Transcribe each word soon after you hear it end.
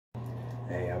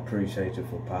Hey, I appreciate you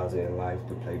for pausing in life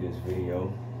to play this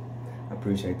video. I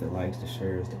appreciate the likes, the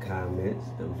shares, the comments,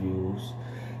 the views,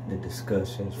 the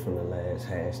discussions from the last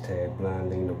hashtag Blind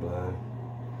Leading the Blind.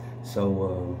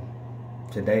 So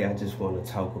today I just want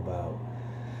to talk about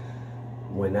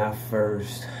when I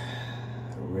first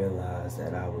realized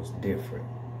that I was different.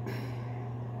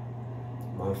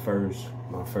 My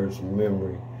first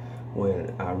memory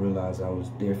when I realized I was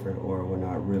different, or when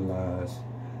I realized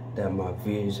that my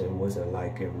vision wasn't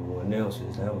like everyone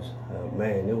else's. That was,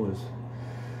 man, it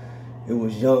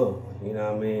was young, you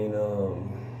know what I mean?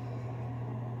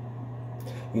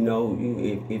 You know,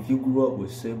 if you grew up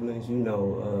with siblings, you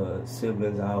know,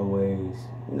 siblings always,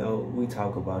 you know, we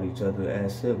talk about each other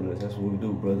as siblings. That's what we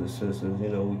do, brothers, sisters, you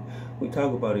know, we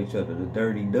talk about each other, the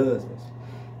dirty dozens,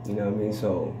 you know what I mean?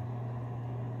 So,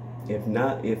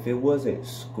 if it wasn't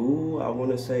school, I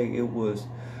want to say it was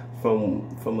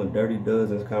from a Dirty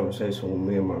Dozens conversation with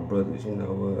me and my brothers, you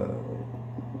know,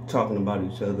 talking about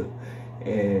each other,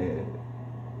 and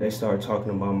they started talking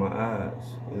about my eyes,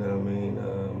 you know what I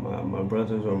mean? My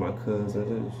brothers or my cousins, it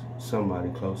was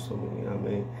somebody close to me, you know what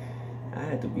I mean? I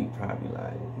had to be probably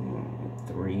like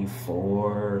 3,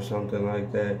 4 or something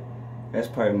like that. That's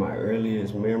probably my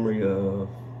earliest memory of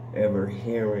ever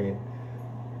hearing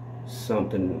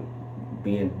something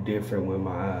being different with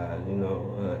my eyes, you know.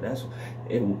 That's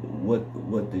it.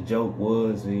 What the joke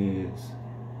was is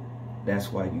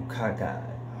that's why you cockeyed,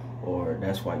 or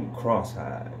that's why you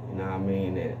cross-eyed, you know what I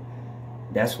mean? And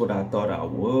that's what I thought I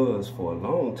was for a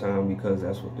long time, because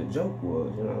that's what the joke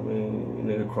was, you know what I mean?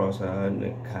 Nigga cross-eyed,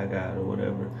 nigga cockeyed, or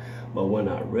whatever. But when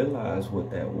I realized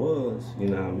what that was, you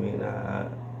know what I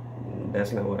mean,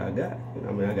 that's not what I got, you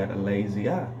know what I mean? I got a lazy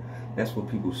eye. That's what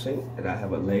people say, that I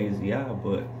have a lazy eye,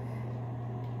 but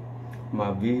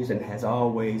my vision has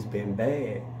always been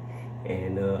bad,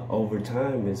 and over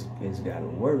time it's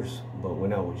gotten worse. But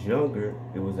when I was younger,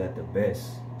 it was at the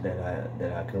best that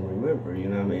I can remember, you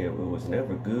know what I mean? It was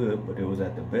never good, but it was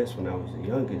at the best when I was the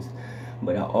youngest.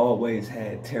 But I always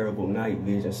had terrible night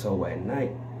vision, so at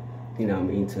night, you know what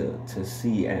I mean, to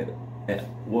see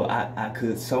well, I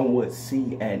could somewhat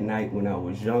see at night when I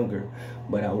was younger,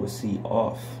 but I would see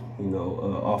off, you know,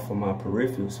 off of my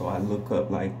peripheral. So I look up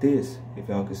like this. If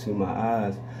y'all can see my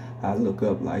eyes, I look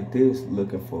up like this,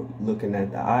 looking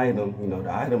at the item. You know,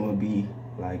 the item would be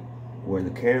like where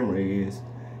the camera is.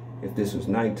 If this was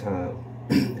nighttime,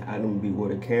 the item would be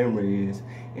where the camera is.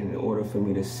 And in order for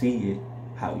me to see it,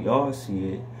 how y'all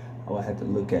see it, I would have to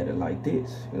look at it like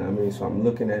this. You know what I mean? So I'm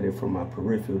looking at it from my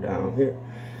peripheral down here.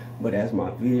 But as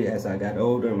I got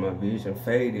older and my vision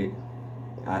faded,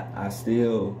 I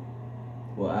still,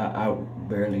 well, I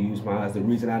barely use my eyes. The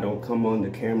reason I don't come on the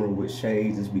camera with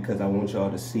shades is because I want y'all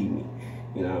to see me.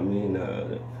 You know what I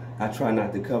mean? I try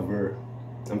not to cover.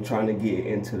 I'm trying to get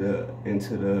into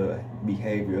the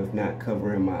behavior of not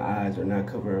covering my eyes or not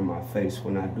covering my face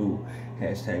when I do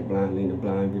hashtag Blind Leading the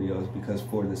Blind videos, because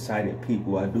for the sighted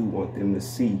people, I do want them to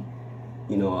see,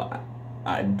 you know,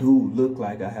 I do look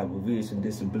like I have a vision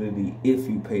disability if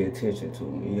you pay attention to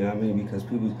me, you know what I mean? Because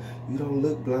people, you don't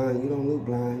look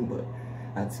blind, but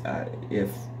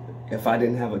if I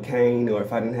didn't have a cane, or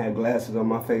if I didn't have glasses on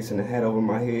my face and a hat over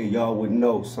my head, y'all would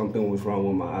know something was wrong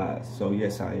with my eyes. So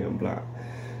yes, I am blind.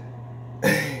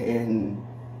 And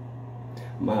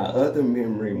my other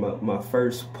memory, my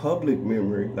first public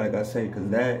memory, like I say, because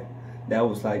that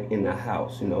was like in the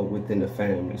house, you know, within the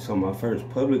family. So my first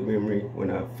public memory, when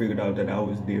I figured out that I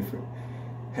was different,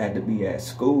 had to be at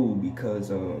school, because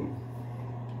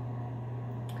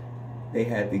they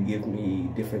had to give me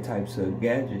different types of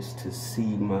gadgets to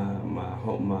see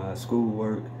my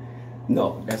schoolwork.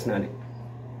 No, that's not it.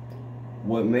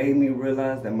 What made me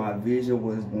realize that my vision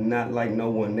was not like no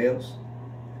one else,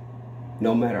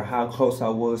 no matter how close I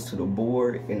was to the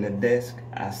board in the desk,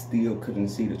 I still couldn't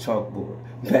see the chalkboard.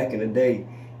 Back in the day,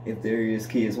 if there is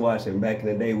kids watching, back in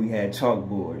the day we had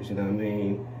chalkboards, you know what I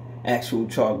mean? Actual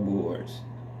chalkboards.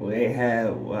 Well, they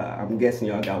have, I'm guessing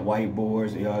y'all got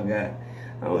whiteboards, or y'all got,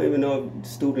 I don't even know if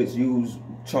students use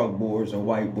chalkboards or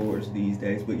whiteboards these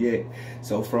days, but yeah.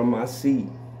 So from my seat,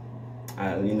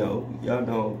 you know, y'all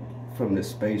know from the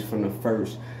space, from the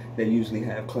first, they usually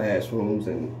have classrooms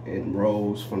and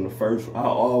rows. From the first, I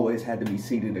always had to be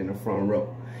seated in the front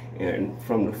row. And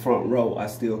from the front row, I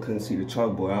still couldn't see the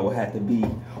chalkboard. I would have to be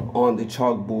on the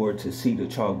chalkboard to see the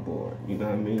chalkboard, you know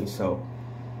what I mean? So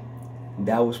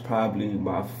that was probably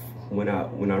when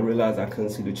I realized I couldn't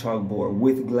see the chalkboard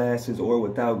with glasses or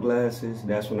without glasses.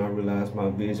 That's when I realized my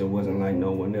vision wasn't like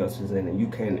no one else's. And you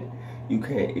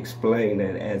can't explain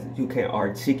that, as you can't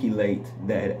articulate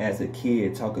that as a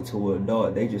kid talking to an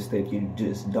adult. They just think you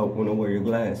just don't want to wear your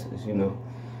glasses, you know.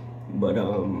 But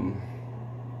and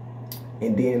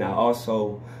then I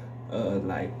also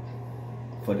like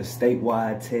for the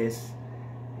statewide test,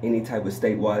 any type of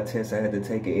statewide test I had to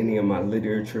take, any of my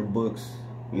literature books,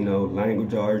 you know,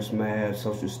 language arts, math,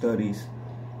 social studies,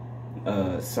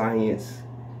 science,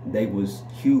 they was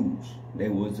huge. They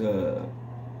was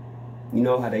you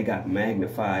know how they got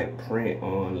magnified print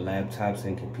on laptops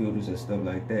and computers and stuff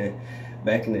like that.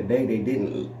 Back in the day, they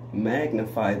didn't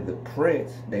magnify the print.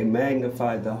 They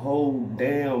magnified the whole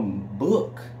damn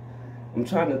book. I'm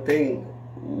trying to think,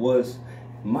 was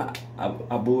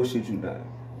I bullshit you not.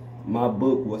 My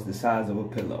book was the size of a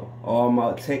pillow. All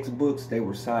my textbooks, they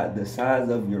were the size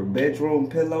of your bedroom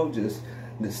pillow, just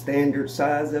the standard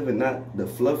size of it, not the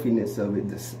fluffiness of it,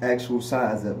 the actual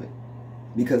size of it.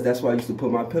 Because that's why I used to put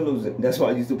my pillows in. That's why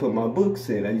I used to put my books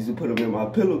in. I used to put them in my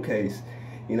pillowcase.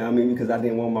 You know what I mean? Because I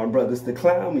didn't want my brothers to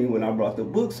clown me when I brought the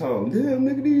books home. Damn,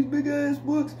 look at these big ass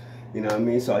books. You know what I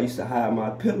mean? So I used to hide my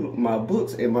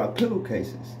books in my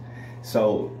pillowcases.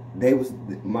 So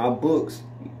my books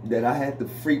that I had to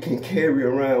freaking carry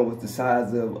around was the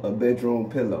size of a bedroom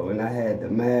pillow. And I had the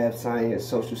math, science,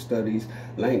 social studies,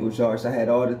 language arts. I had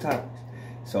all the topics.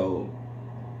 So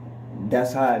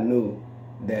that's how I knew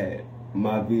that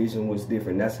my vision was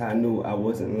different. That's how I knew I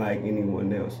wasn't like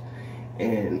anyone else.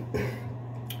 And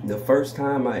the first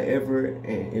time I ever,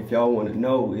 and if y'all want to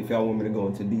know, if y'all want me to go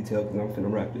into detail, because I'm finna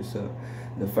wrap this up,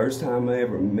 the first time I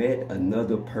ever met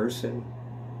another person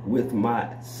with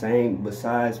my same,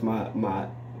 besides my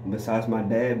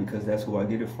dad, because that's who I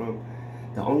get it from,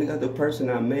 the only other person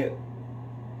I met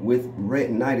with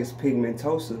retinitis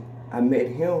pigmentosa, I met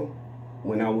him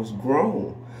when I was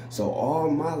grown. So all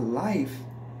my life,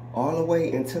 all the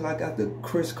way until I got the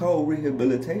Chris Cole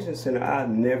Rehabilitation Center, I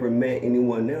never met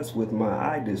anyone else with my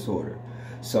eye disorder.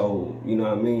 So, you know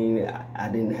what I mean? I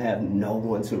didn't have no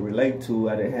one to relate to.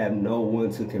 I didn't have no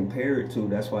one to compare it to.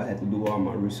 That's why I had to do all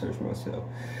my research myself.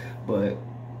 But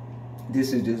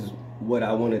this is just what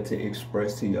I wanted to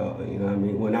express to y'all, you know what I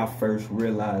mean? When I first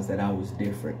realized that I was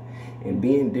different. And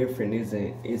being different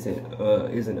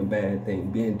isn't a bad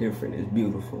thing. Being different is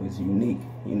beautiful, it's unique,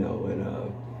 you know.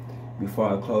 And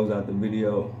before I close out the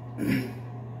video,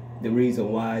 the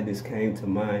reason why this came to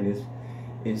mind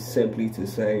is simply to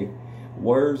say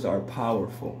words are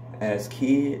powerful. As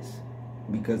kids,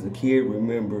 because the kid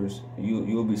remembers,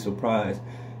 you'll be surprised.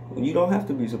 You don't have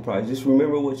to be surprised. Just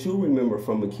remember what you remember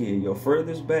from a kid, your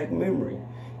furthest back memory.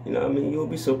 You know what I mean? You'll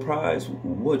be surprised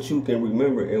what you can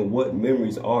remember and what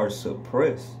memories are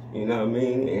suppressed. You know what I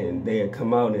mean? And they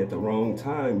come out at the wrong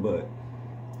time, but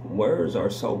words are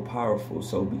so powerful,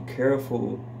 so be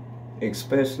careful,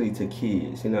 especially to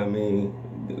kids, you know what I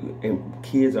mean? And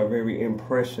kids are very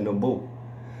impressionable.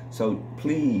 So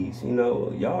please, you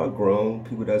know, y'all grown,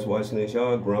 people that's watching this,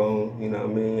 y'all grown, you know what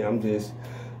I mean? I'm just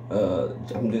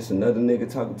another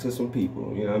nigga talking to some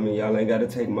people, you know what I mean? Y'all ain't gotta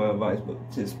take my advice, but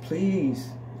just please,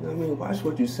 you know what I mean, watch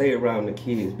what you say around the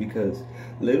kids, because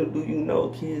little do you know,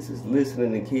 kids is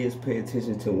listening and kids pay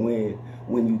attention to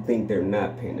when you think they're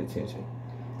not paying attention.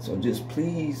 So just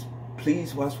please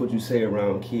watch what you say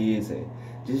around kids, and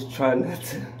just try not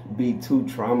to be too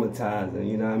traumatizing,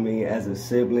 you know what I mean? As a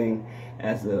sibling,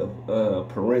 as a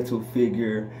parental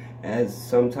figure, as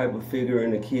some type of figure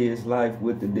in a kid's life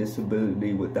with a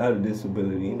disability, without a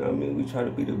disability, you know what I mean? We try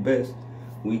to be the best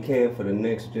we can for the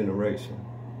next generation.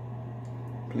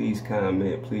 Please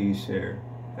comment, please share.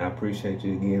 I appreciate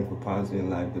you again for pausing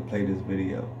life to play this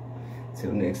video.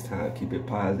 Till next time, keep it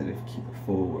positive, keep it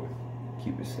forward,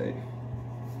 keep it safe.